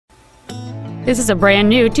This is a brand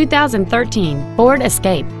new 2013 Ford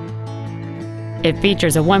Escape. It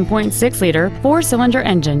features a 1.6-liter four-cylinder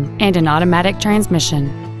engine and an automatic transmission.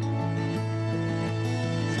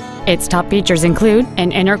 Its top features include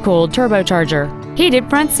an intercooled turbocharger, heated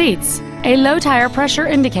front seats, a low tire pressure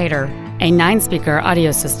indicator, a 9-speaker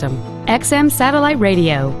audio system, XM satellite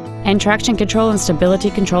radio, and traction control and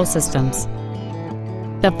stability control systems.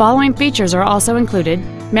 The following features are also included: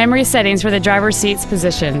 memory settings for the driver's seat's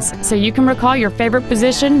positions, so you can recall your favorite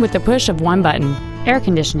position with the push of one button, air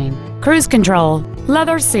conditioning, cruise control,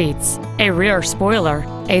 leather seats, a rear spoiler,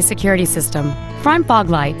 a security system, front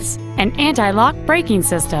fog lights, an anti-lock braking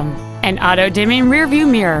system, an auto-dimming rear-view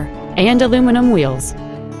mirror, and aluminum wheels.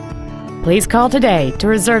 Please call today to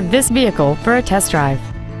reserve this vehicle for a test drive.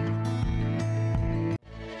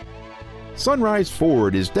 Sunrise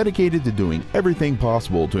Ford is dedicated to doing everything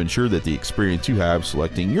possible to ensure that the experience you have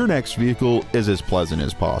selecting your next vehicle is as pleasant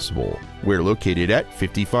as possible. We're located at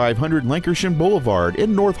 5500 Lankershim Boulevard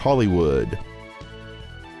in North Hollywood.